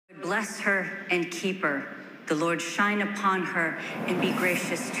bless her and keep her. The Lord shine upon her and be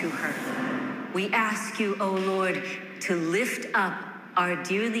gracious to her. We ask you, O Lord, to lift up our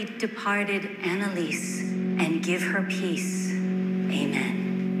dearly departed Annalise and give her peace.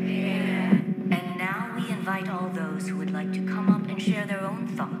 Amen. Amen. And now we invite all those who would like to come up and share their own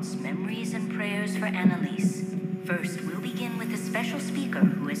thoughts, memories, and prayers for Annalise. First, we'll begin with a special speaker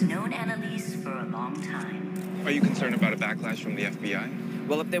who has known Annalise for a long time. Are you concerned about a backlash from the FBI?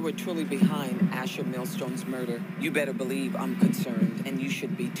 Well, if they were truly behind Asher Millstone's murder, you better believe I'm concerned, and you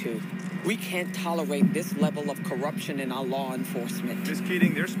should be too. We can't tolerate this level of corruption in our law enforcement. Ms.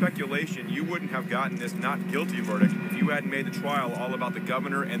 Keating, there's speculation you wouldn't have gotten this not guilty verdict if you hadn't made the trial all about the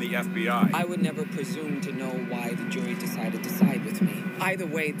governor and the FBI. I would never presume to know why the jury decided to side with me. Either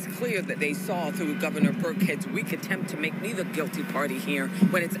way, it's clear that they saw through Governor Birkhead's weak attempt to make me the guilty party here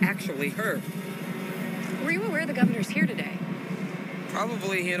when it's actually her. Were you aware the governor's here today?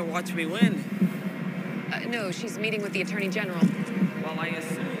 Probably here to watch me win. No, she's meeting with the Attorney General. Well, I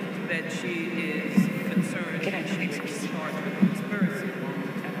assume that she is concerned Get out of the way, she's please. charged with conspiracy along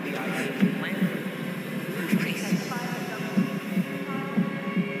with FBI plan. Please.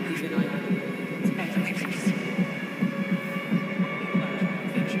 Even I Get out of the way, please.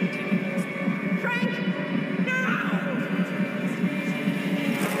 Frank! No!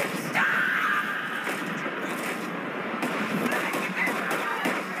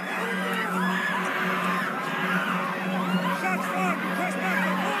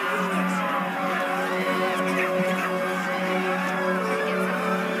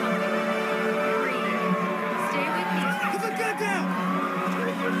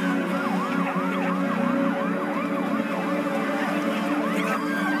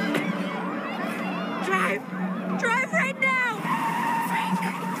 Drive right now! Frank.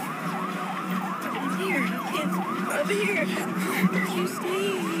 I'm here. I'm here. You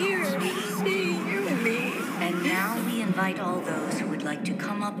stay here. Stay here with me. And now we invite all those who would like to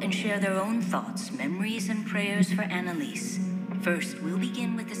come up and share their own thoughts, memories, and prayers for Annalise. First, we'll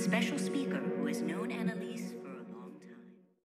begin with